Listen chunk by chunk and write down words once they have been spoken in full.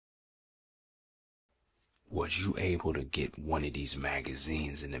Was you able to get one of these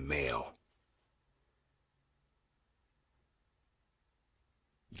magazines in the mail?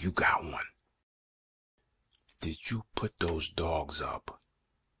 You got one. Did you put those dogs up?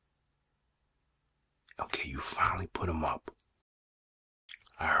 Okay, you finally put them up.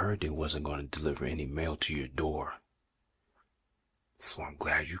 I heard they wasn't going to deliver any mail to your door. So I'm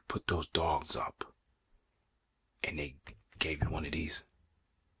glad you put those dogs up. And they gave you one of these.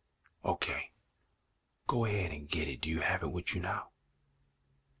 Okay. Go ahead and get it. Do you have it with you now?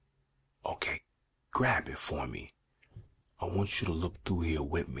 Okay. Grab it for me. I want you to look through here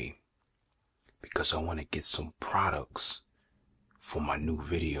with me, because I want to get some products for my new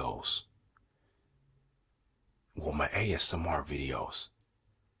videos. Well, my ASMR videos.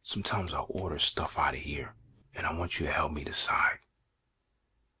 Sometimes I'll order stuff out of here, and I want you to help me decide.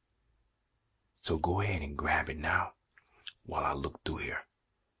 So go ahead and grab it now while I look through here.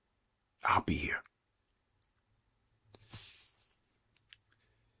 I'll be here.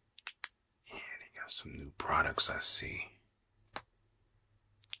 And they got some new products I see.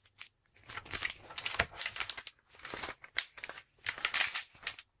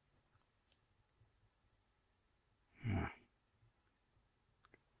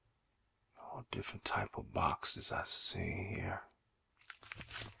 All different type of boxes I see here.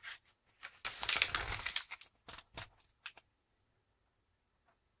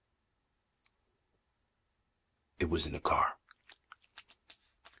 It was in the car.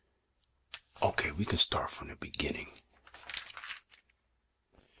 Okay, we can start from the beginning.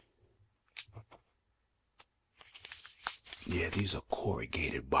 Yeah, these are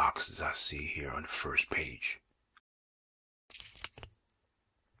corrugated boxes I see here on the first page.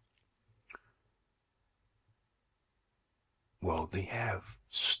 Well, they have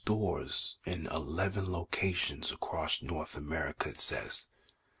stores in 11 locations across North America, it says.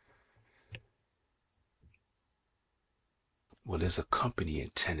 Well, there's a company in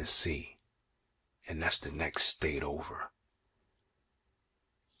Tennessee, and that's the next state over.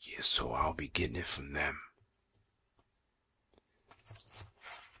 Yeah, so I'll be getting it from them.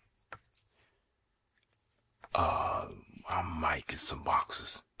 I might get some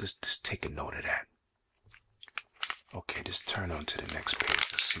boxes. Just take a note of that. Okay, just turn on to the next page.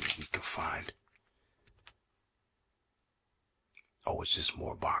 Let's see what we can find. Oh, it's just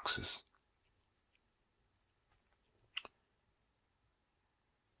more boxes.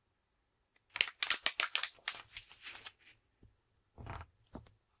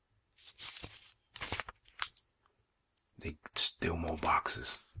 They still more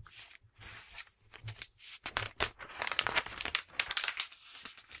boxes.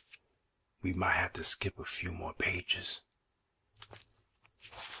 We might have to skip a few more pages.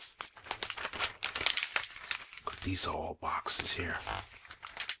 These are all boxes here.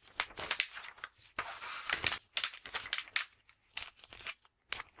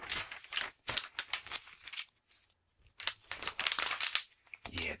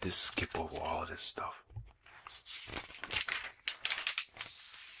 Yeah, just skip over all of this stuff.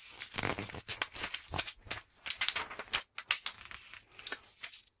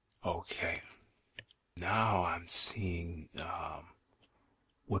 Okay, now I'm seeing,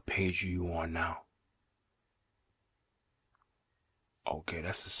 what page are you on now? Okay,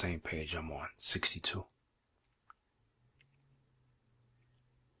 that's the same page I'm on, 62.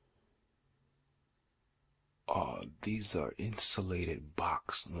 These are insulated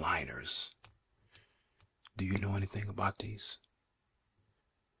box liners. Do you know anything about these?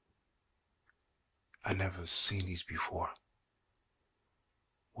 I never seen these before.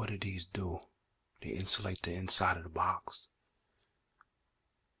 What do these do? They insulate the inside of the box.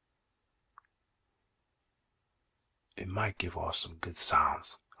 It might give off some good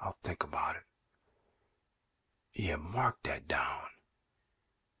sounds. I'll think about it. Yeah, mark that down.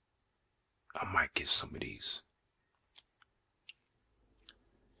 I might get some of these.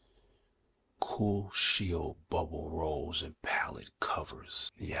 Cool Shield bubble rolls and pallet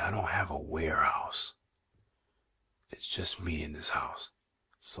covers. Yeah, I don't have a warehouse. It's just me in this house.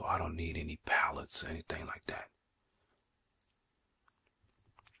 So I don't need any pallets or anything like that.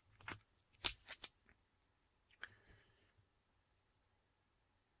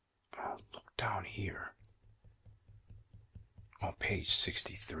 Look down here on page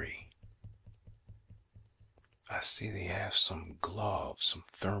 63. I see they have some gloves, some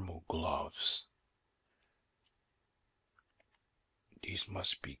thermal gloves. These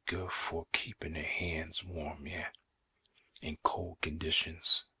must be good for keeping their hands warm, yeah, in cold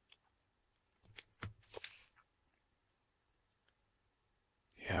conditions.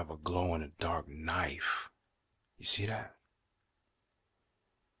 You have a glow-in-the-dark knife. You see that?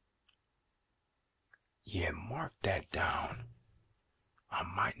 Yeah, mark that down. I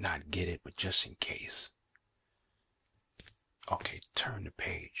might not get it, but just in case. Okay, turn the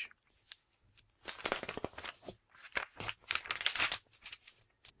page.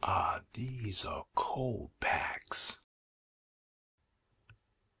 These are cold packs.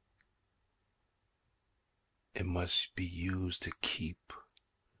 It must be used to keep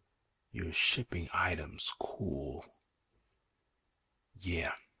your shipping items cool.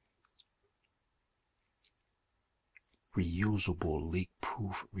 Yeah. Reusable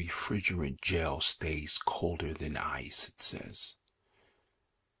leak-proof refrigerant gel stays colder than ice, it says.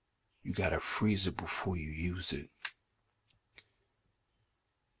 You gotta freeze it before you use it.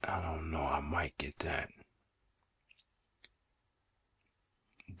 I don't know, I might get that.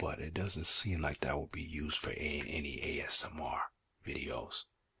 But it doesn't seem like that would be used for any ASMR videos.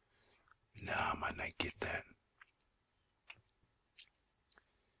 Nah, I might not get that.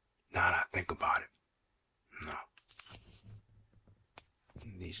 Now that I think about it. No.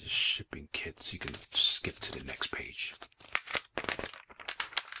 These are shipping kits. You can skip to the next page.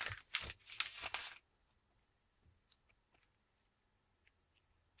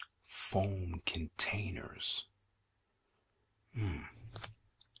 Foam containers.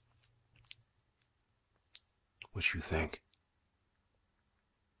 What you think?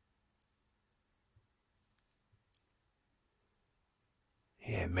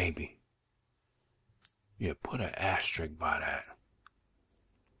 Yeah, maybe. Yeah, put an asterisk by that.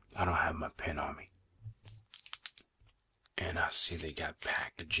 I don't have my pen on me. And I see they got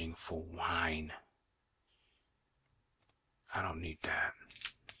packaging for wine. I don't need that.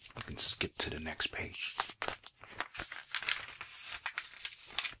 We can skip to the next page.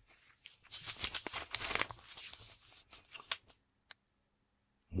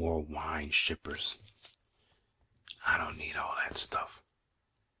 More wine shippers. I don't need all that stuff.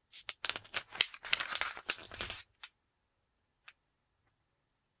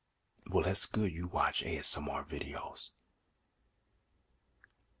 Well, that's good you watch ASMR videos.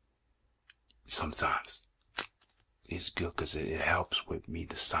 Sometimes. It's good because it helps with me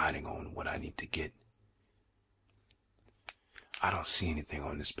deciding on what I need to get. I don't see anything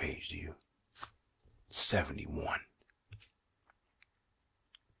on this page, do you? 71.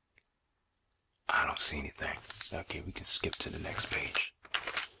 I don't see anything. Okay, we can skip to the next page.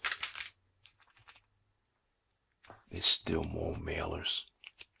 There's still more mailers.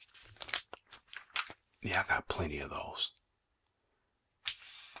 Yeah, I got plenty of those.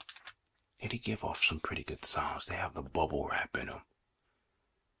 And they give off some pretty good sounds. They have the bubble wrap in them.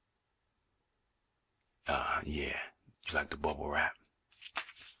 Yeah. You like the bubble wrap?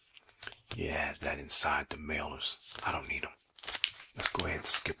 Yeah, it has that inside the mailers. I don't need them. Let's go ahead and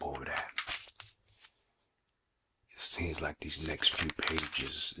skip over that. It seems like these next few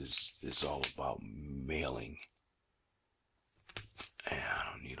pages is all about mailing. And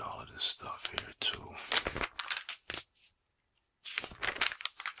I don't need all of this stuff here too.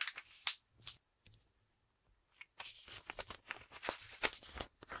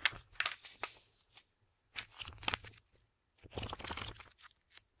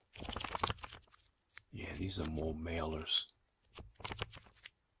 Yeah, these are more mailers.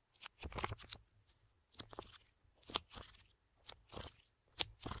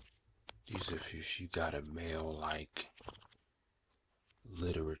 These if you gotta mail like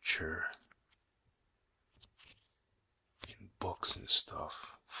literature and books and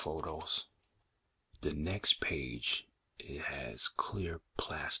stuff, photos. The next page, it has clear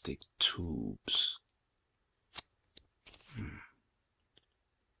plastic tubes.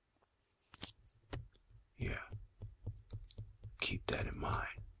 Yeah. Keep that in mind.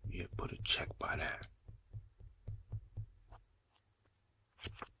 Yeah, put a check by that.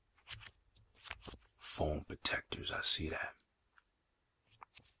 Foam protectors, I see that.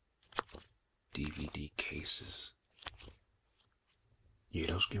 DVD cases. Yeah,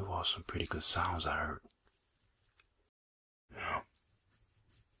 those give off some pretty good sounds, I heard. Yeah.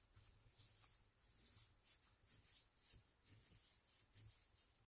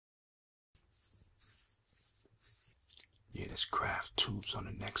 Yeah, there's craft tubes on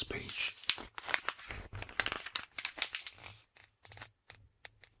the next page.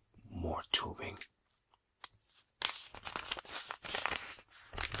 More tubing.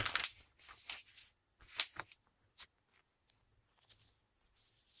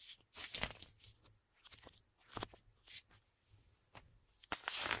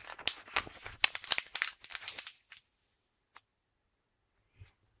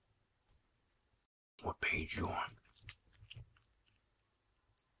 What page you on?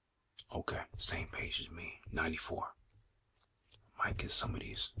 Okay, same page as me, 94. Might get some of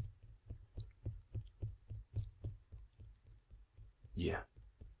these. Yeah.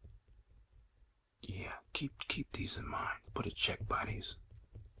 Yeah, keep these in mind. Put a check by these.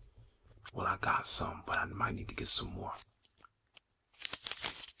 Well, I got some, but I might need to get some more.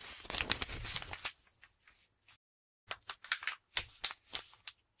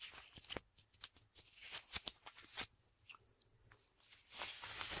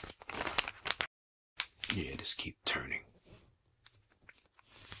 Yeah, just keep turning.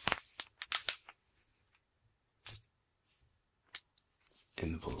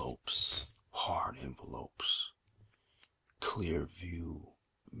 Envelopes, hard envelopes, clear view,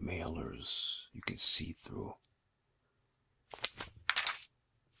 mailers you can see through.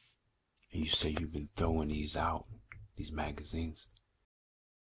 And you say you've been throwing these out, these magazines?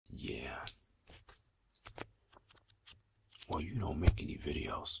 Yeah. Well, you don't make any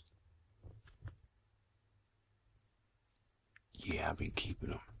videos. Yeah, I've been keeping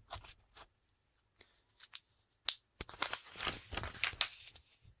them.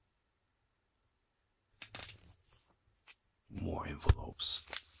 More envelopes.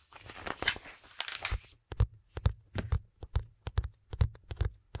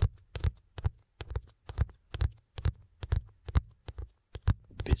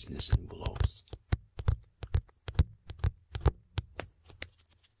 Business envelopes.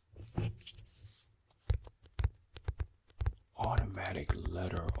 Automatic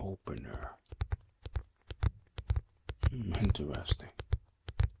letter opener. Interesting.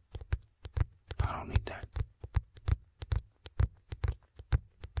 I don't need that.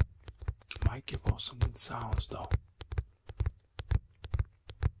 Might give off some good sounds though.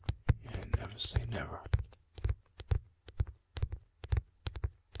 Yeah, never say never.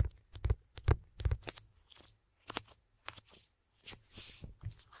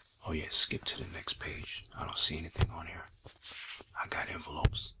 Oh yeah, skip to the next page. I don't see anything on here. I got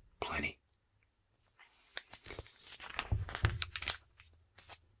envelopes, plenty.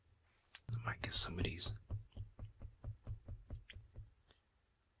 I might get some of these.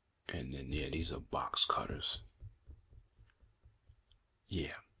 And then yeah, these are box cutters.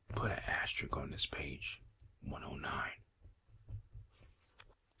 Yeah, put an asterisk on this page. 109.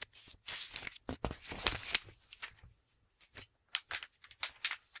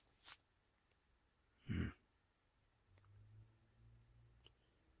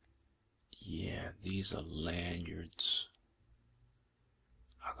 Yeah, these are lanyards.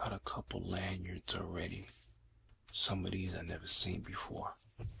 I got a couple lanyards already. Some of these I never seen before.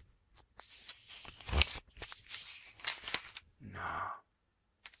 Nah.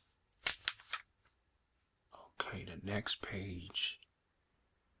 Okay, the next page.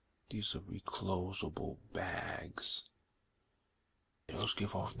 These are reclosable bags. Those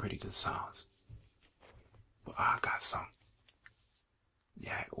give off pretty good sounds. But I got some.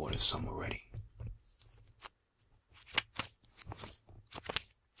 Yeah, I ordered some already.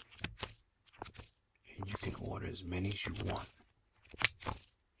 And you can order as many as you want.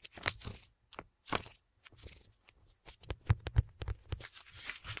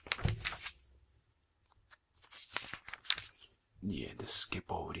 Yeah, just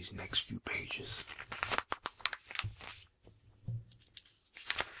skip over these next few pages.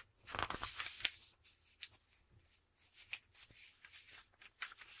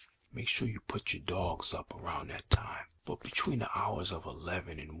 Make sure you put your dogs up around that time. But between the hours of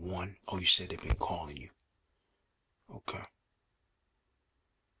 11 and 1, oh, you said they've been calling you. Okay.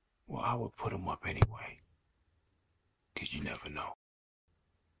 Well, I would put them up anyway. Because you never know.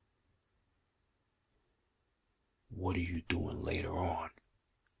 What are you doing later on?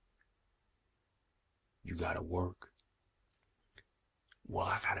 You gotta work. Well,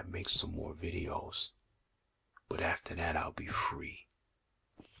 I gotta make some more videos. But after that, I'll be free.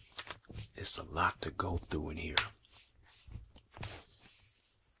 It's a lot to go through in here.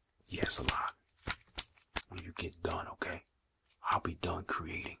 Yes, a lot. When you get done, okay? I'll be done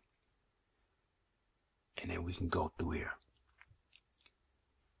creating. And then we can go through here.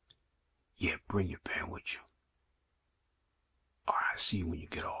 Yeah, bring your pen with you. Alright, see you when you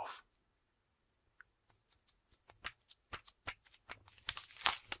get off.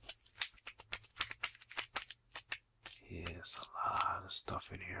 Yeah, there's a lot of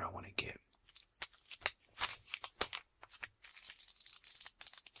stuff in here I want to get.